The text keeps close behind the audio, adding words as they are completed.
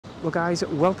Well guys,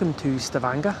 welcome to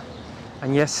Stavanger.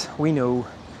 And yes, we know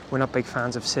we're not big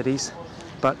fans of cities,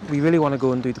 but we really want to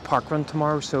go and do the park run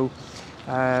tomorrow, so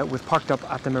we've parked up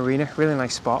at the marina. Really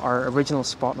nice spot. Our original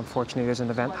spot, unfortunately, there's an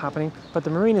event happening, but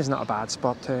the marina is not a bad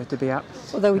spot to be at.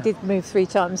 Although we did move 3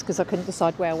 times because I couldn't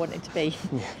decide where I wanted to be.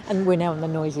 Yeah. And we're now on the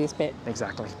noisiest bit.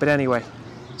 Exactly. But anyway,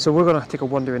 so we're going to take a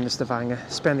wander into Stavanger,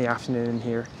 spend the afternoon in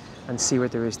here and see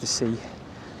what there is to see,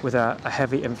 with a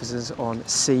heavy emphasis on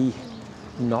see,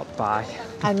 not buy.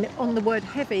 And on the word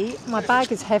heavy, my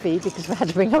bag is heavy because we had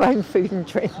to bring our own food and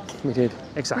drink. We did,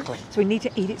 exactly. So we need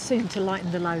to eat it soon to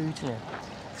lighten the load. Yeah.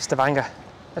 Stavanger,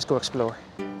 let's go explore.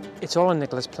 It's all in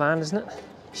Nicola's plan, isn't it?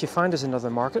 She found us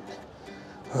another market.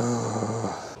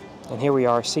 And here we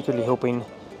are, secretly hoping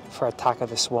for attack of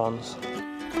the swans.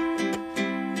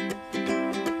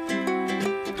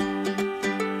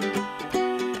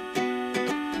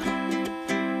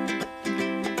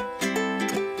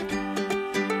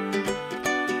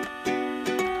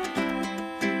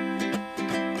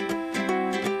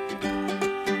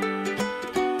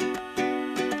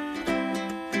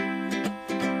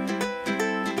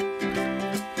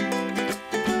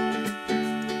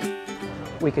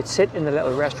 We could sit in the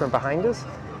little restaurant behind us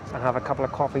and have a couple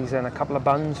of coffees and a couple of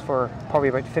buns for probably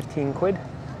about 15 quid.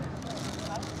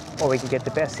 Or we could get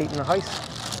the best seat in the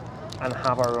house and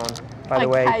have our own. By the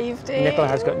way, Nicola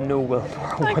has got no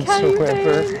willpower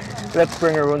whatsoever. Let's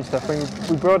bring our own stuff. When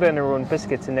we brought in our own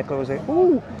biscuits and Nicola was like,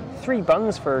 ooh, 3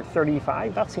 buns for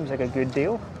 35, that seems like a good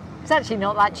deal. It's actually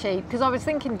not that cheap because I was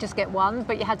thinking just get one,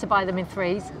 but you had to buy them in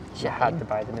 3s. You had to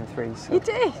buy them in 3s. So. You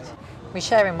did? We're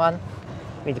sharing one.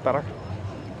 Needs butter.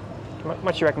 How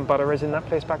much do you reckon butter is in that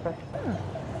place back there?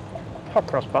 Hot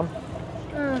cross bun.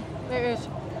 It is.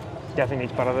 Definitely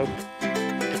needs butter though.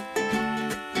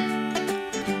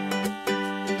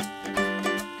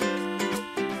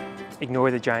 Ignore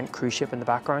the giant cruise ship in the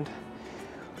background.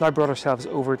 Now brought ourselves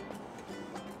over.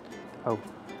 Oh.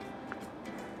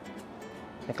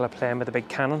 Nicola playing with a big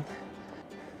cannon.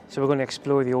 So we're going to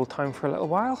explore the old town for a little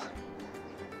while.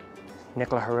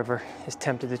 Nicola, however, is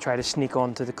tempted to try to sneak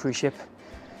onto the cruise ship.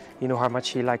 You know how much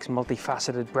she likes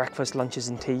multifaceted breakfast, lunches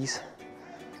and teas.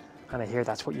 And I hear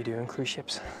that's what you do on cruise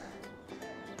ships.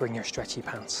 Bring your stretchy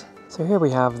pants. So here we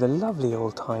have the lovely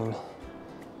old town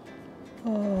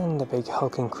and the big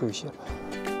hulking cruise ship.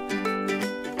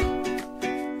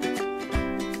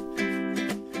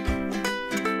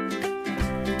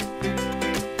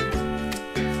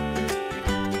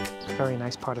 Very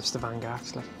nice part of Stavanger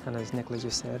actually, and as Nicola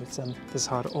just said, it's this is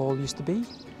how it all used to be.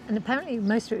 And apparently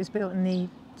most of it was built in the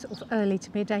sort of early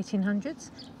to mid 1800s.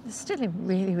 It's still in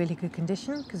really, really good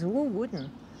condition because they're all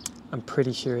wooden. I'm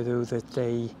pretty sure though that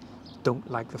they don't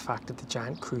like the fact that the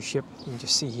giant cruise ship, you can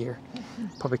just see here,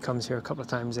 probably comes here a couple of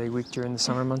times a week during the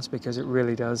summer months, because it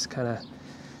really does kind of,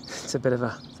 it's a bit of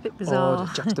a bizarre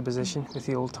odd juxtaposition with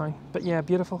the old town. But yeah,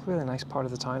 beautiful, really nice part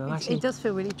of the town. And actually, it does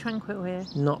feel really tranquil here.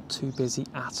 Not too busy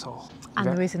at all. And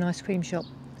there is an ice cream shop,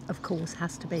 of course,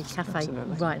 has to be, cafe.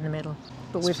 Absolutely. Right in the middle.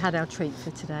 But we've had our treat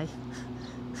for today.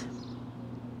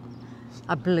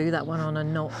 I blew that one on a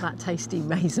not that tasty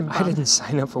raisin bun. I didn't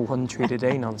sign up for 1 treat a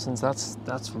day nonsense. That's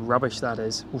rubbish, that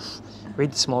is. Oof.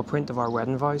 Read the small print of our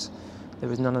wedding vows. There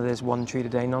was none of this 1 treat a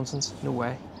day nonsense. No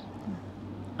way.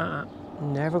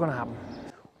 Never gonna happen.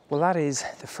 Well, that is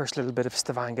the first little bit of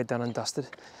Stavanger done and dusted.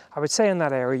 I would say in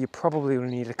that area you probably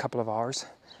only need a couple of hours,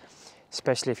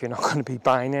 especially if you're not going to be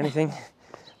buying anything.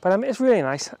 But it's really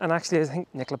nice, and actually I think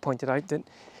Nicola pointed out that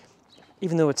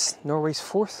even though it's Norway's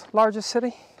 4th largest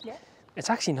city, yeah, it's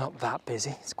actually not that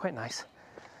busy. It's quite nice.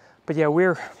 But yeah,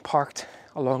 we're parked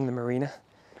along the marina.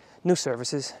 No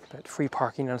services, but free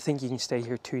parking, and I think you can stay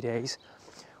here 2 days,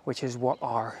 which is what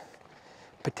our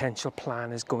potential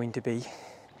plan is going to be.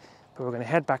 But we're going to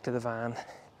head back to the van,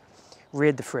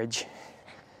 raid the fridge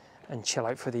and chill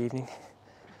out for the evening.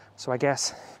 So I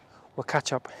guess we'll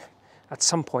catch up at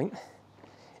some point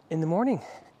in the morning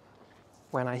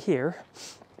when I hear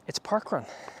it's park run.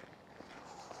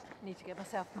 Need to get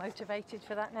myself motivated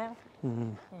for that now.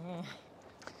 Yeah.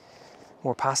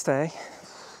 More pasta, eh?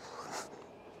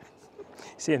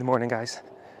 See you in the morning, guys.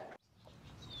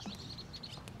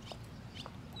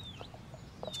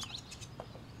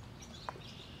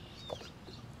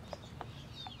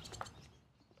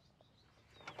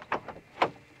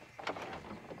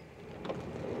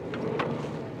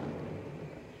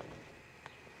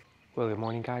 Well, good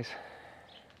morning, guys.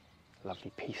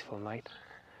 Lovely, peaceful night.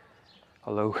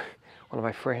 Although one of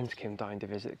my friends came down to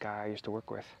visit a guy I used to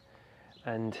work with,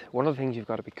 and one of the things you've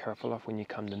got to be careful of when you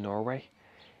come to Norway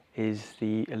is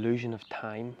the illusion of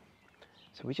time.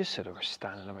 So we just sort of were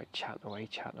standing about chatting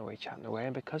away,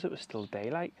 and because it was still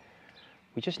daylight,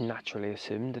 we just naturally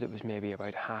assumed that it was maybe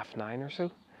about 9:30 or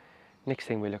so. Next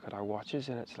thing we look at our watches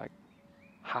and it's like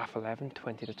 11:30,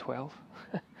 20 to 12.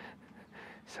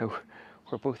 So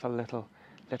we're both a little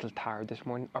tired this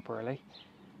morning, up early,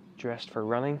 dressed for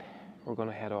running. We're going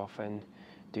to head off and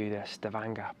do the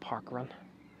Stavanger park run.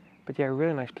 But yeah, a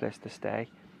really nice place to stay.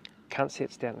 Can't see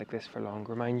it staying like this for long,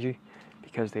 remind you,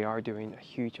 because they are doing a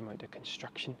huge amount of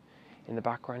construction in the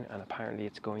background, and apparently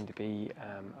it's going to be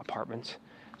apartments.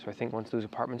 So I think once those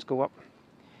apartments go up,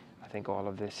 I think all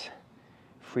of this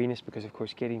freeness, because of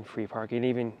course getting free parking,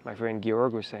 even my friend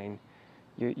Georg was saying,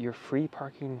 you're free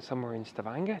parking somewhere in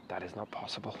Stavanger? That is not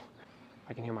possible.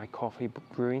 I can hear my coffee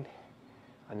brewing,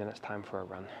 and then it's time for a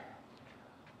run.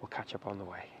 We'll catch up on the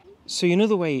way. So you know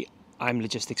the way I'm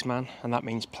logistics man, and that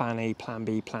means plan A, plan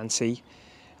B, plan C,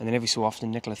 and then every so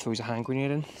often Nicola throws a hand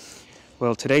grenade in.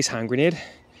 Well, today's hand grenade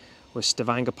was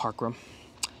Stavanger park run. Do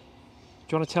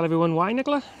you want to tell everyone why,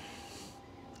 Nicola?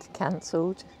 It's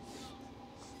cancelled.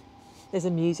 There's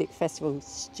a music festival,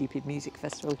 stupid music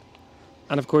festival.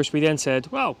 And of course we then said,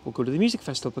 well, we'll go to the music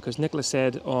festival, because Nicola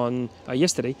said on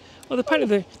yesterday, well,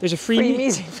 apparently there's a free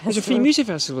music festival. There's a free music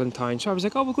festival in town. So I was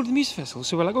like, oh, we'll go to the music festival.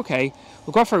 So we're like, okay,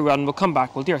 we'll go for a run, we'll come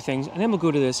back, we'll do our things, and then we'll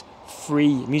go to this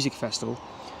free music festival.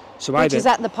 So which is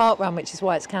at the park run, which is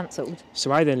why it's cancelled.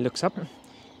 So I then looks up,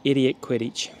 88 quid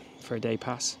each for a day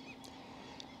pass.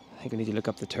 I think we need to look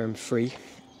up the term free.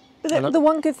 But the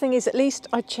one good thing is, at least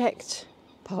I checked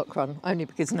park run, only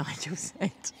because Nigel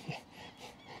said. Yeah.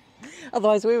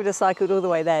 Otherwise we would have cycled all the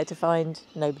way there to find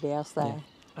nobody else there. Yeah.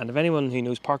 And if anyone who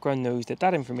knows parkrun knows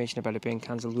that information about it being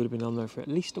cancelled would have been on there for at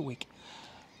least a week.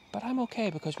 But I'm okay,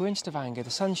 because we're in Stavanger,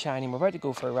 the sun's shining, we're about to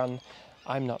go for a run.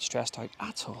 I'm not stressed out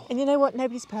at all. And you know what?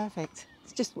 Nobody's perfect.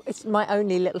 It's my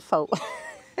only little fault.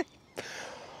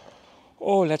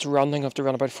 Oh, let's run. I have to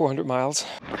run about 400 miles.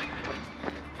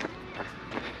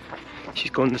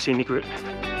 She's going the scenic route.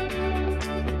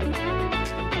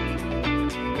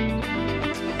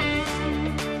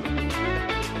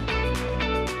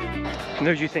 And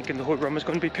there's you thinking the whole run was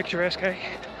going to be picturesque, eh?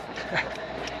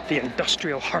 The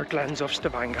industrial heartlands of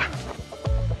Stavanger.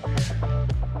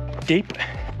 Deep.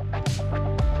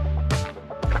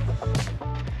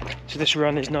 So this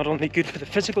run is not only good for the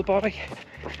physical body,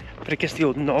 but it gets the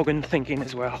old noggin thinking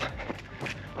as well.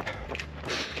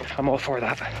 I'm all for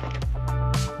that.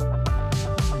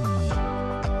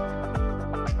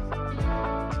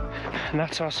 And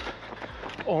that's us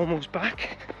almost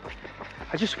back.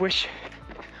 I just wish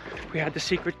we had the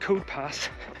secret code pass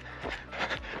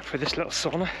for this little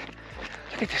sauna.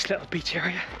 Look at this little beach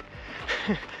area.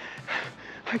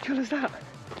 How cool is that?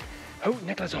 Oh,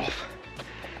 Nicola's off.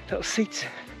 Little seats.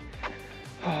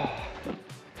 Oh,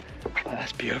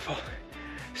 that's beautiful.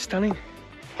 Stunning.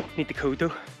 Need the code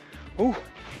though. Oh,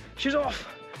 she's off.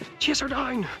 Chase her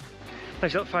down.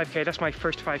 Nice little 5k. That's my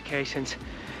first 5k since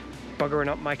buggering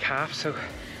up my calf. So.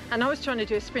 And I was trying to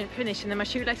do a sprint finish, and then my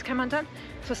shoelace came undone,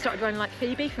 so I started running like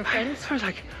Phoebe from Friends. I was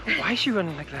like, why is she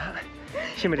running like that?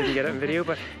 She might didn't get it in video,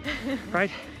 but right.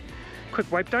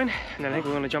 Quick wipe down, and then I think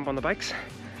we're going to jump on the bikes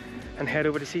and head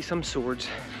over to see some swords.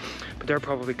 But they're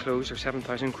probably closed. They're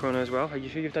 7,000 krona as well. Are you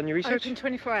sure you've done your research? Open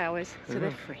 24 hours, so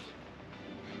they're free.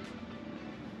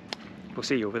 We'll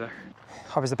see you over there.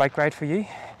 How was the bike ride for you?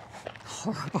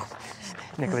 Horrible.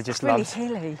 Nicola just really loves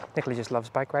hilly. Nicola just loves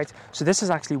bike rides. So this is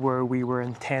actually where we were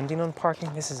intending on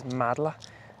parking. This is Madla.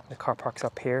 The car park's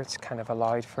up here. It's kind of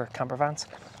allowed for camper vans.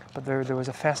 But there was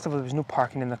a festival. There was no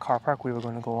parking in the car park we were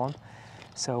going to go on.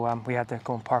 So we had to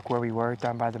go and park where we were,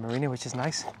 down by the marina, which is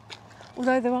nice.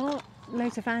 Although there are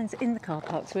loads of vans in the car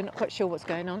park, so we're not quite sure what's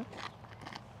going on.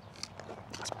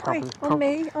 It's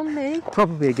probably, on me.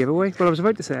 Probably a giveaway. Well, I was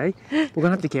about to say, we're going to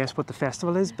have to guess what the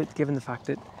festival is, but given the fact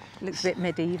that looks a bit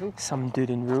medieval. Some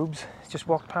dude in robes just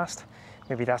walked past.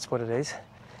 Maybe that's what it is.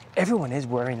 Everyone is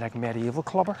wearing like medieval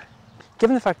clobber.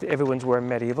 Given the fact that everyone's wearing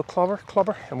medieval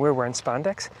clobber and we're wearing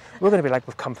spandex, we're going to be like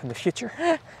we've come from the future.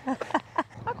 I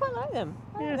quite like them.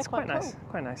 Yeah, it's quite nice. Cool.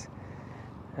 Quite nice.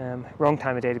 Wrong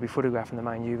time of day to be photographing the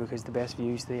mind you, because the best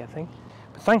views the thing.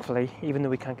 But thankfully, even though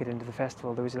we can't get into the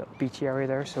festival, there was a little beachy area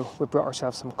there, so we brought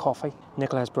ourselves some coffee.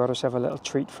 Nicola has brought herself a little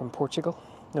treat from Portugal,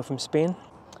 no, from Spain.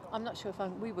 I'm not sure if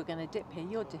we were going to dip here.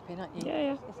 You're dipping, aren't you?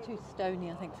 Yeah. It's too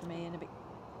stony, I think, for me, and a bit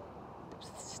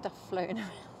stuff floating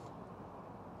around.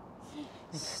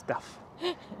 Stuff.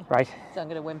 Right. So I'm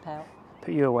going to wimp out.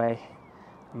 Put you away,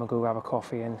 and we'll go grab a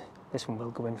coffee, and this one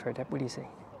will go in for a dip. What do you say?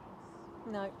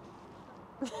 No.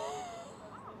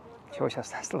 Choice,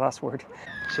 that's the last word.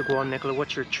 So go on, Nicola,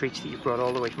 what's your treats that you brought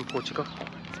all the way from Portugal?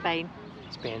 Spain.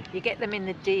 Spain. You get them in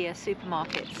the Dia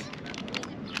supermarkets.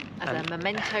 As a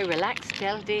memento relax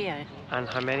gel deo. And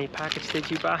how many packets did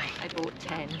you buy? I bought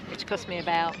 10, which cost me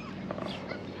about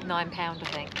 £9, I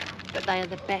think. But they are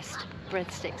the best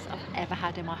breadsticks I've ever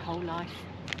had in my whole life.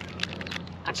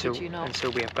 I kid you not. And so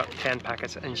we have got 10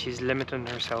 packets, and she's limiting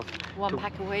herself One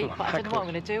pack a week, but I don't know what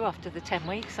I'm going to do after the 10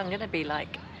 weeks. I'm going to be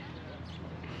like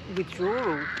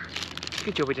withdrawal.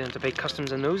 Good job we didn't have to pay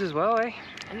customs on those as well, eh?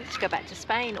 I need to go back to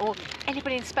Spain, or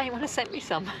anybody in Spain want to send me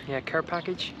some? Yeah, care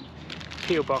package,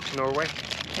 PO box Norway,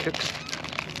 Cooks.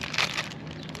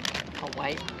 Can't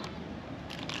wait.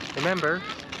 Remember,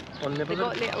 one nibble. They've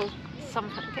got little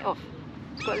get off.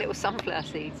 It's got little sunflower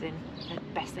seeds in. They're the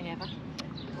best thing ever.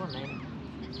 Go on then.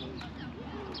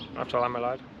 That's all I'm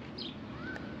allowed.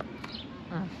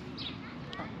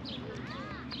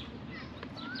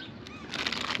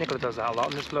 Nicola does that a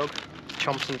lot in this vlog.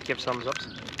 Chomps in to give thumbs ups.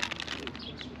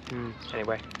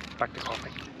 Anyway, back to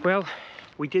coffee. Well,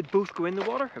 we did both go in the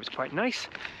water. It was quite nice.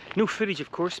 No footage,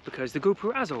 of course, because the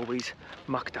GoPro, as always,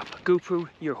 mucked up. GoPro,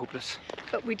 you're hopeless.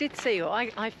 But we did see, or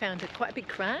I found quite a big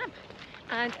crab,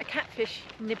 and a catfish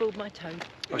nibbled my toe.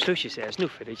 Or so she says, no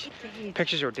footage.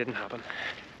 Pictures or it didn't happen.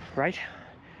 Right,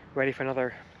 ready for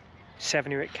another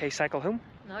 7 or 8k cycle home?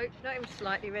 No, not even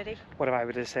slightly ready. What if I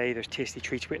were to say there's tasty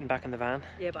treats waiting back in the van?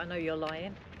 Yeah, but I know you're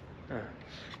lying. Oh.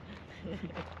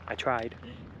 I tried.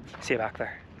 See you back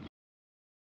there.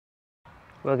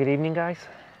 Well, good evening, guys.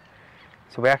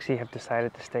 So we actually have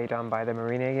decided to stay down by the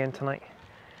marina again tonight,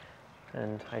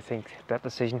 and I think that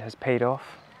decision has paid off.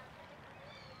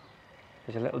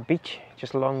 There's a little beach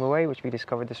just along the way which we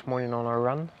discovered this morning on our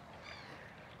run,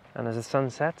 and as the sun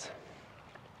sets,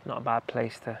 not a bad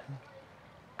place to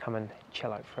come and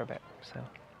chill out for a bit. So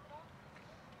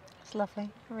it's lovely,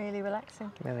 really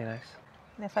relaxing. Really nice.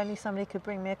 And if only somebody could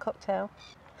bring me a cocktail.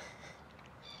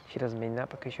 She doesn't mean that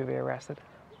because she'll be arrested.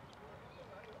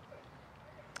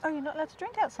 Oh, you're not allowed to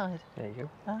drink outside? There you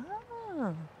go.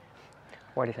 Oh.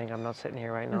 Why do you think I'm not sitting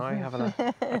here right now having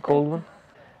a cold one?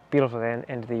 Beautiful end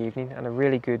of the evening, and a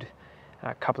really good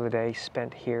couple of days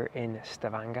spent here in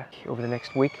Stavanger. Over the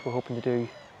next week we're hoping to do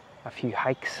a few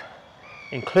hikes,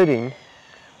 including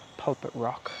Pulpit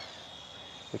Rock,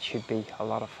 which should be a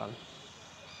lot of fun.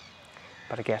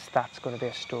 But I guess that's going to be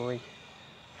a story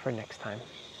for next time.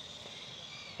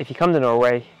 If you come to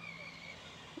Norway,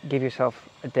 give yourself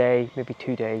a day, maybe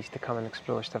 2 days to come and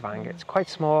explore Stavanger. It's quite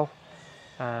small,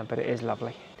 but it is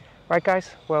lovely. Right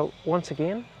guys, well, once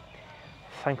again,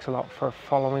 thanks a lot for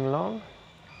following along,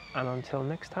 and until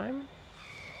next time,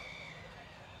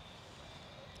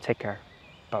 take care.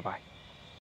 Bye-bye.